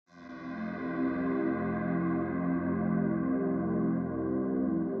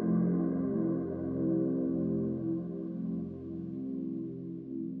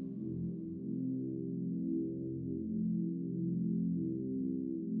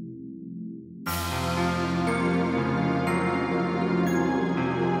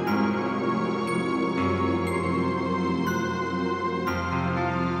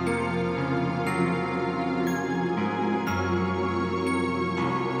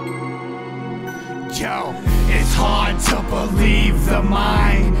Yo, it's hard to believe the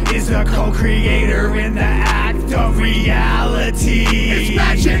mind is a co-creator in the act of reality. It's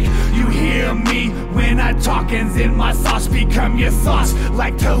magic, you hear me when I talk, and then my thoughts become your thoughts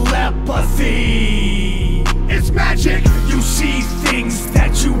like telepathy. It's magic, you see things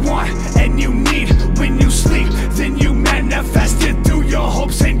that you want and you need. When you sleep, then you manifest it through your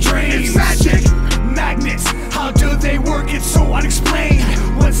hopes and dreams. It's magic, magnets, how do they work? It's so unexplained.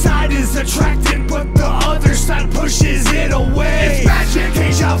 One side is attracted, but the other side pushes it away. It's magic,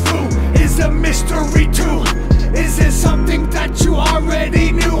 deja vu is a mystery too. Is it something that you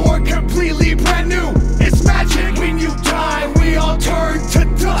already knew or completely brand new? It's magic, when you die we all turn to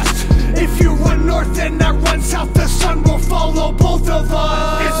dust. If you run north and I run south, the sun will follow both of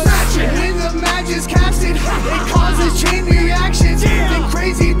us. It's magic, when the magic's casted, it causes chain reactions. Then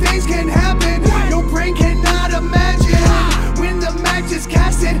crazy things can happen your brain cannot imagine. When the magic's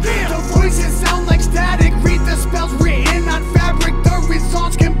casted, the voices sound like static. Read the spells written on fabric, the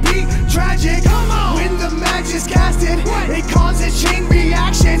results can be tragic. When the magic's casted, it causes chain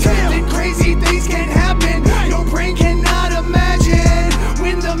reactions. Then crazy things can happen your brain cannot imagine.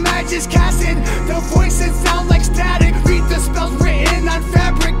 When the magic's casted, the voices sound like static. Read the spells written on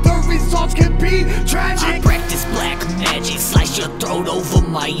fabric, the results can be tragic. I practice black magic, slice your throat over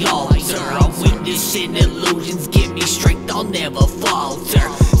my altar. I'm witnessing illusions, give me strength, I'll never falter.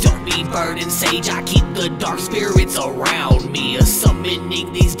 Don't be burning sage, I keep the dark spirits around me.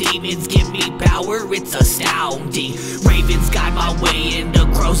 Summoning these demons, give me power, it's astounding. Ravens guide my way, and the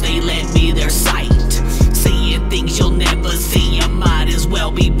crows, they lend me their sight. Seeing things you'll never see, I might as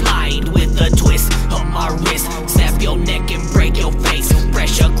well be blind. With a twist of my wrist, snap your neck and break your face.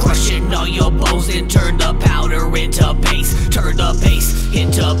 Pressure crushing all your bones, and turn the powder into paste. Turn the paste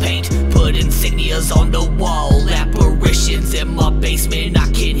into paint, put insignias on the wall. Apparitions in my basement, I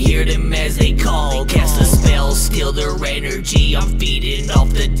can hear them as they call. Cast a spell, steal their energy, I'm feeding off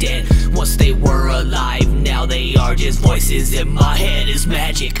the dead. Once they were alive, now they are just voices in my head. It's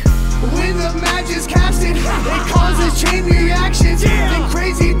magic. When the magic's casted, it causes chain reactions. Then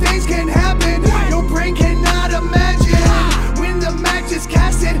crazy things can happen your brain cannot imagine. When the magic's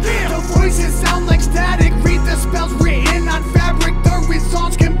casted, the voices sound like static. Read the spells written on fabric, the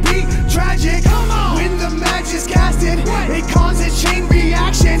results can be tragic. When the magic's casted, it causes chain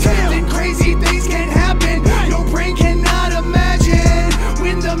reactions. Then crazy things can happen your brain cannot imagine.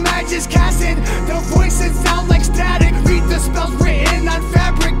 When the magic's casted, the voices sound like static. Read the spells written on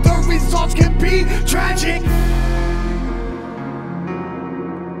fabric, the results can be tragic.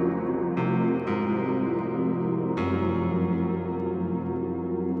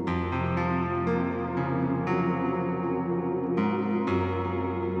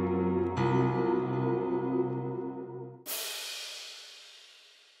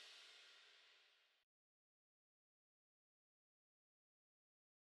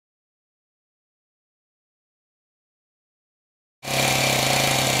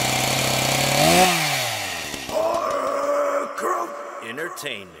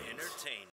 Entertainment.